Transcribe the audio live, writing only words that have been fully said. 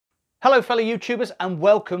Hello fellow YouTubers and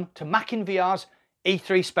welcome to Mac in VR's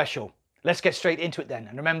E3 special. Let's get straight into it then,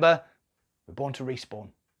 and remember, we're born to respawn.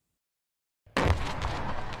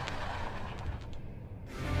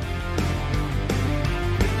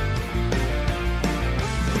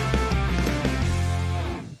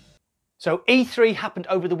 So E3 happened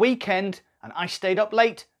over the weekend and I stayed up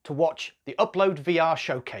late to watch the Unplugged VR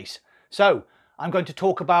showcase. So I'm going to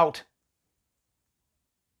talk about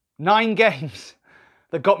 9 games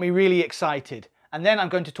that got me really excited. And then I'm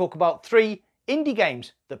going to talk about 3 indie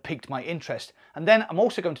games that piqued my interest. And then I'm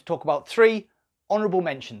also going to talk about 3 honourable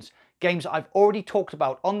mentions, games that I've already talked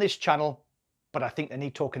about on this channel, but I think they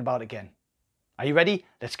need talking about again. Are you ready?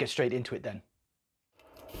 Let's get straight into it then.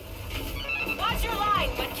 Watch your line,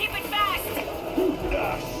 but keep it fast!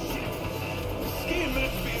 Ah, shit. Skiing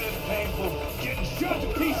minutes being as painful. Getting shot to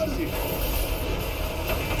pieces here.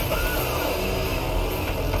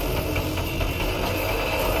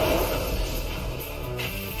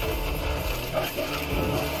 Oh,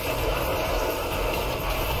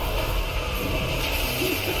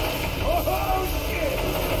 shit!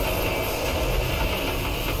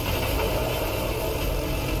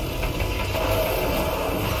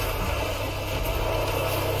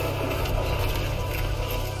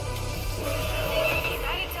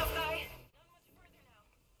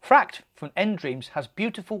 Fracked from Endreams has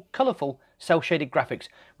beautiful, colourful, cel-shaded graphics,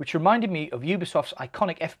 which reminded me of Ubisoft's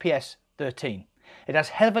iconic FPS 13. It has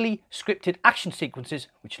heavily scripted action sequences,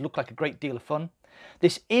 which look like a great deal of fun.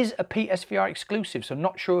 This is a PSVR exclusive, so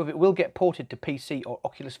not sure if it will get ported to PC or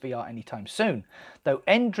Oculus VR anytime soon, though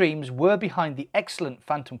Endreams were behind the excellent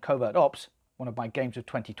Phantom Covert Ops, one of my games of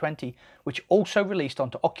 2020, which also released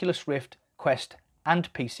onto Oculus Rift, Quest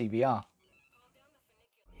and PC VR.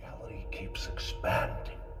 Reality keeps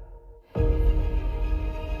expanding.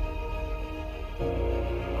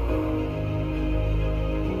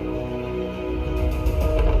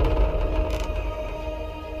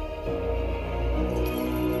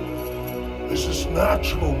 This is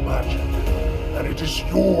natural magic, and it is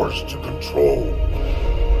yours to control.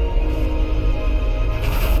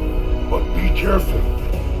 But be careful.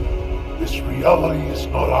 This reality is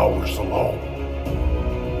not ours alone.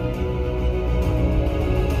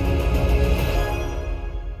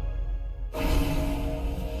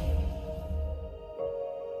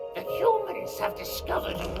 The humans have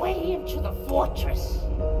discovered a way into the fortress.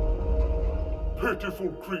 Pitiful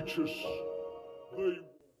creatures.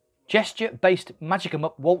 Gesture-based Magic 'em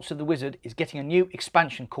Up Waltz of the Wizard is getting a new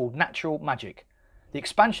expansion called Natural Magic. The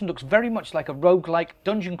expansion looks very much like a roguelike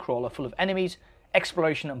dungeon crawler full of enemies,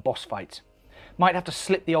 exploration and boss fights. Might have to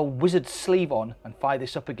slip the old wizard sleeve on and fire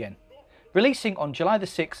this up again. Releasing on July the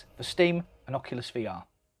 6th for Steam and Oculus VR.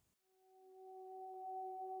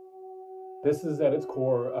 This is at its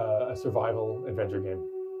core a survival adventure game.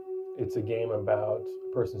 It's a game about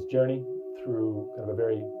a person's journey through kind of a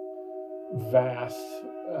very vast,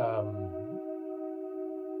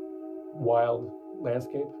 wild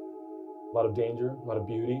landscape. A lot of danger, a lot of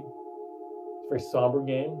beauty. It's a very somber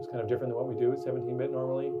game. It's kind of different than what we do at 17-bit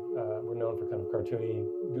normally. We're known for kind of cartoony,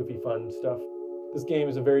 goofy, fun stuff. This game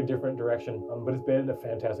is a very different direction, but it's been a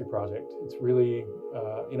fantastic project. It's really,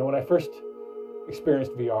 when I first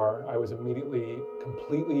experienced VR, I was immediately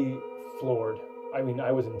completely floored. I mean,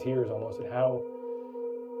 I was in tears almost at how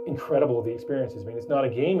incredible the experience is. I mean, it's not a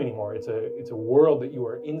game anymore. It's a world that you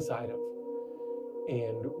are inside of.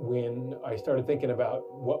 And when I started thinking about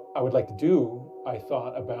what I would like to do, I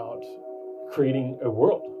thought about creating a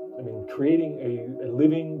world. I mean, creating a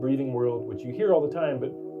living, breathing world, which you hear all the time,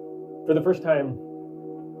 but for the first time,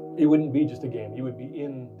 it wouldn't be just a game. You would be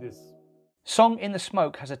in this. Song in the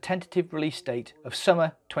Smoke has a tentative release date of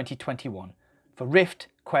summer 2021 for Rift,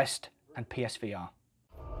 Quest and PSVR.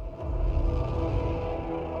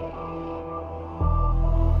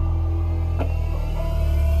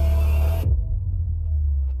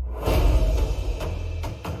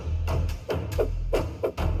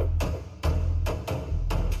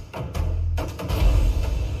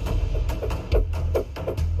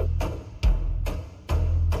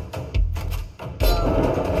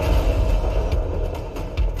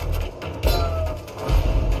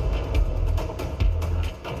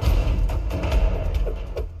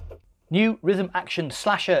 New rhythm action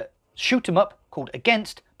slasher shoot 'em up called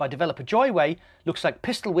Against by developer Joyway looks like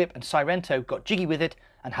Pistol Whip and Sirento got jiggy with it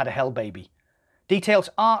and had a hell baby. Details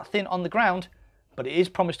are thin on the ground, but it is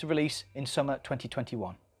promised to release in summer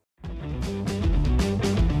 2021.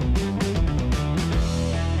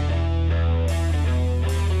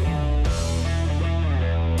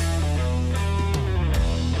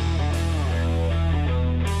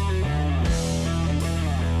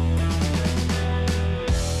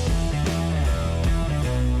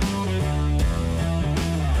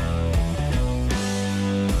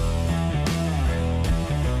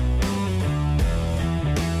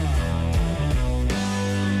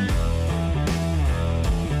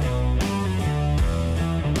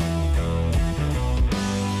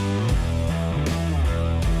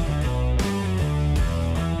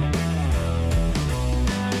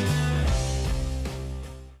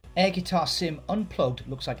 air guitar sim Unplugged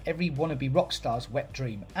looks like every wannabe rock star's wet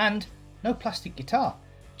dream, and no plastic guitar,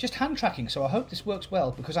 just hand tracking, so I hope this works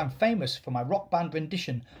well because I'm famous for my rock band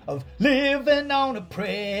rendition of Living on a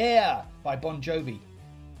Prayer by Bon Jovi.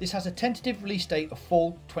 This has a tentative release date of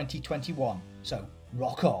fall 2021, so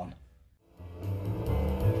rock on.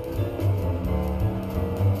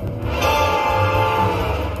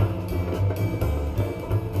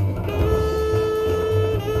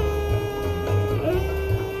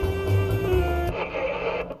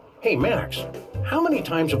 Hey, Max, how many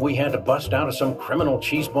times have we had to bust out of some criminal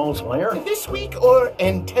cheeseball's lair? This week or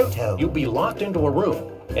in toto? You'll be locked into a room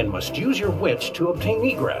and must use your wits to obtain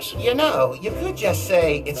egress. You know, you could just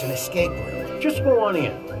say it's an escape room. Just go on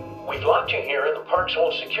in. We've locked you here in the park's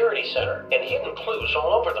old security center and hidden clues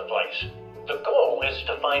all over the place. The goal is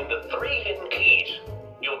to find the 3 hidden keys.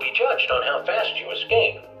 You'll be judged on how fast you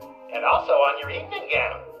escape. And also on your evening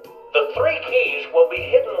gown. The 3 keys will be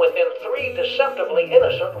hidden within 3 deceptively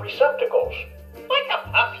innocent receptacles. Like a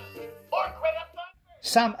puppy or Greta Thunberg.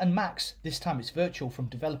 Sam and Max, this time it's virtual from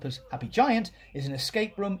developers Happy Giant, is an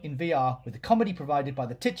escape room in VR with the comedy provided by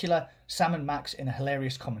the titular Sam and Max in a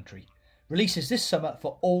hilarious commentary. Releases this summer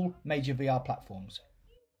for all major VR platforms.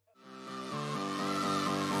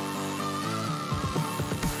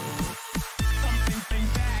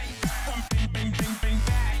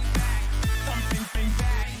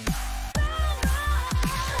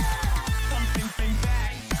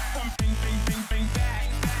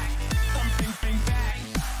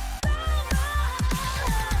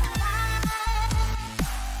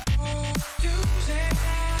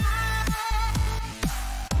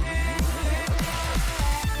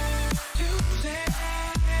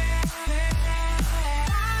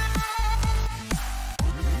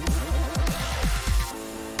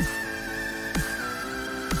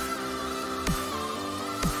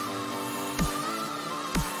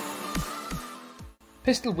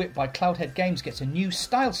 Pistol Whip by Cloudhead Games gets a new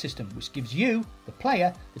style system which gives you, the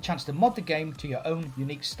player, the chance to mod the game to your own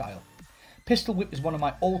unique style. Pistol Whip is one of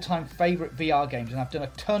my all-time favourite VR games and I've done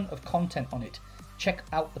a ton of content on it. Check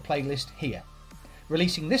out the playlist here.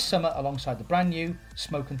 Releasing this summer alongside the brand new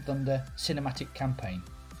Smoke and Thunder cinematic campaign.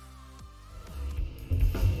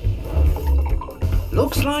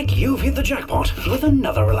 Looks like you've hit the jackpot with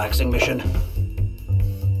another relaxing mission.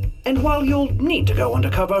 And while you'll need to go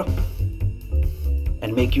undercover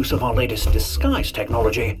and make use of our latest disguise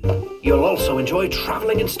technology, you'll also enjoy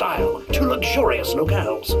traveling in style to luxurious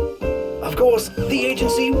locales. Of course, the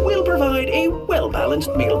agency will provide a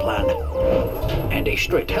well-balanced meal plan and a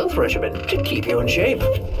strict health regimen to keep you in shape.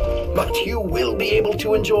 But you will be able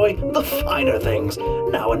to enjoy the finer things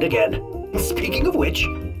now and again. Speaking of which,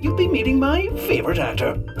 you'll be meeting my favorite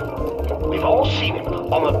actor. We've all seen him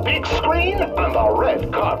on the big screen and the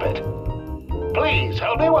red carpet. Please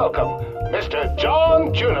help me welcome Mr.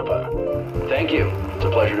 John Juniper. Thank you. It's a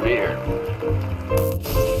pleasure to be here.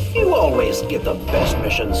 You always give the best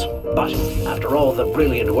missions, but after all the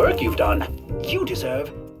brilliant work you've done, you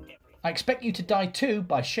deserve... I Expect You to Die Too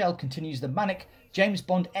by Shell continues the manic, James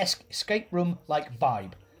Bond-esque escape room-like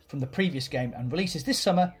vibe from the previous game and releases this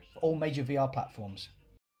summer for all major VR platforms.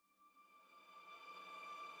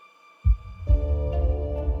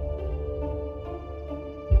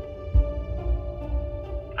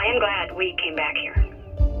 I am glad we came back here.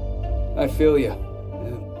 I feel you.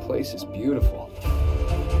 The place is beautiful.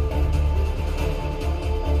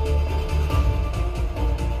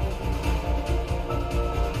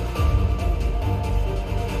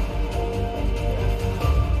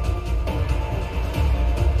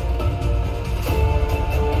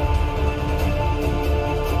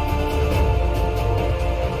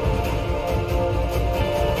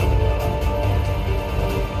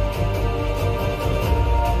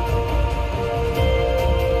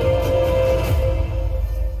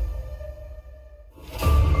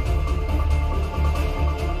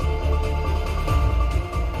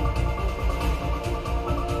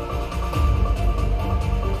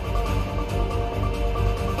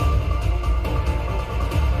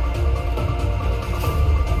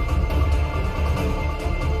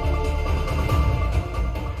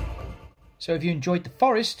 So if you enjoyed The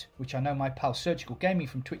Forest, which I know my pal Surgical Gaming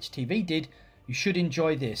from Twitch TV did, you should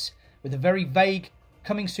enjoy this, with a very vague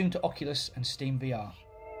coming soon to Oculus and Steam VR.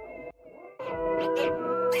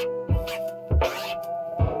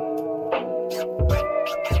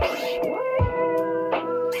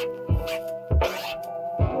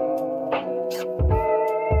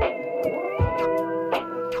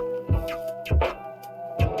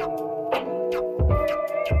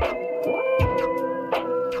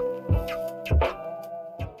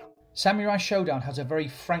 Samurai Showdown has a very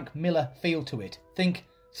Frank Miller feel to it. Think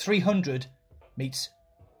 300 meets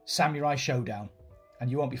Samurai Showdown, and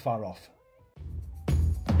you won't be far off.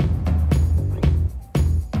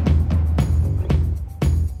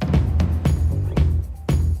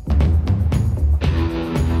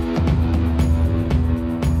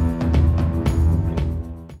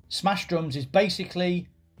 Smash Drums is basically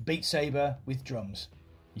Beat Saber with drums.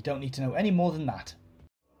 You don't need to know any more than that.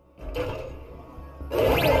 Good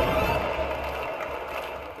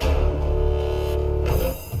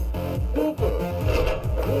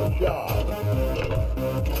job. Good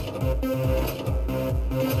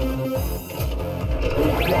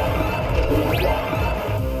job. Good job.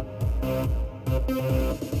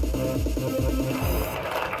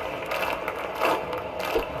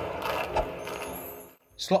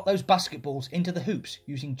 Slot those basketballs into the hoops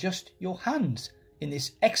using just your hands in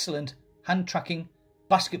this excellent hand tracking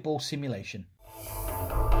basketball simulation.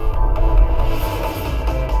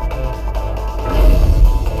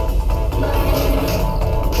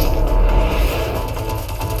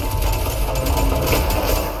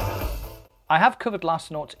 I have covered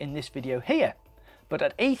Larcenauts in this video here, but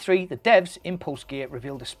at E3 the devs Impulse Gear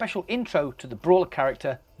revealed a special intro to the brawler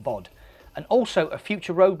character VOD, and also a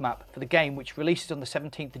future roadmap for the game which releases on the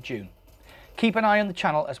 17th of June. Keep an eye on the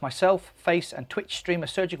channel as myself, Face and Twitch streamer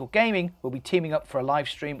Surgical Gaming will be teaming up for a live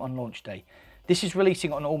stream on launch day. This is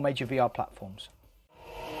releasing on all major VR platforms.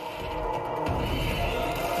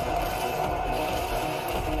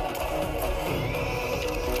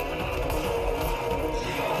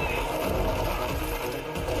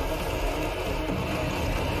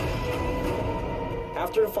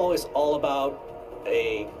 After the Fall is all about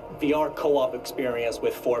a VR co-op experience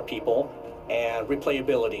with 4 people and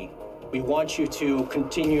replayability. We want you to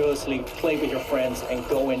continuously play with your friends and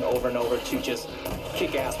go in over and over to just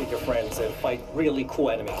kick ass with your friends and fight really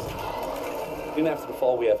cool enemies. In After the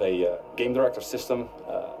Fall we have a game director system,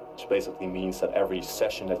 which basically means that every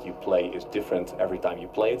session that you play is different every time you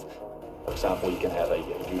play it. For example, you can have a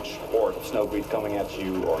huge horde of Snowbreed coming at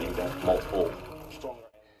you, or you can have multiple stronger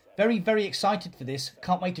enemies. Very excited for this.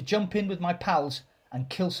 Can't wait to jump in with my pals and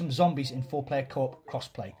kill some zombies in 4-player co-op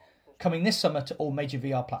crossplay. Coming this summer to all major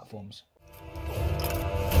VR platforms.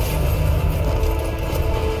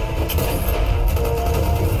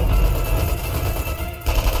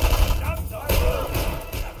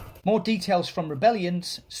 More details from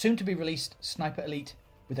Rebellion's soon-to-be-released Sniper Elite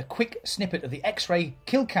with a quick snippet of the X-Ray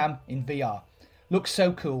kill cam in VR. Looks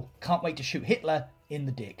so cool, can't wait to shoot Hitler in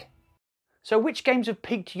the dick. So which games have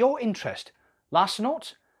piqued your interest?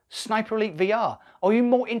 Larcenauts? Sniper Elite VR? Or are you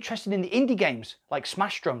more interested in the indie games like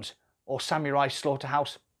Smash Drums or Samurai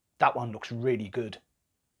Slaughterhouse? That one looks really good.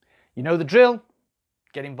 You know the drill.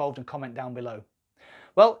 Get involved and comment down below.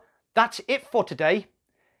 Well, that's it for today.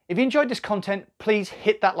 If you enjoyed this content, please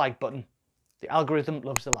hit that like button. The algorithm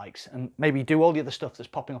loves the likes, and maybe do all the other stuff that's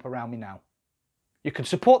popping up around me now. You can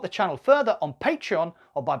support the channel further on Patreon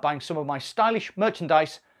or by buying some of my stylish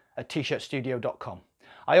merchandise at tshirtstudio.com.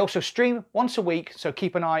 I also stream once a week, so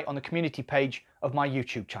keep an eye on the community page of my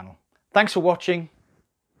YouTube channel. Thanks for watching.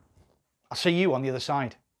 I'll see you on the other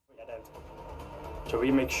side. So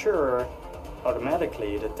we make sure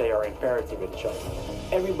automatically that they are in parity with each other.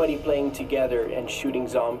 Everybody playing together and shooting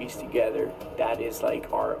zombies together, that is like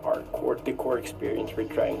the core experience we're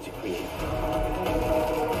trying to create.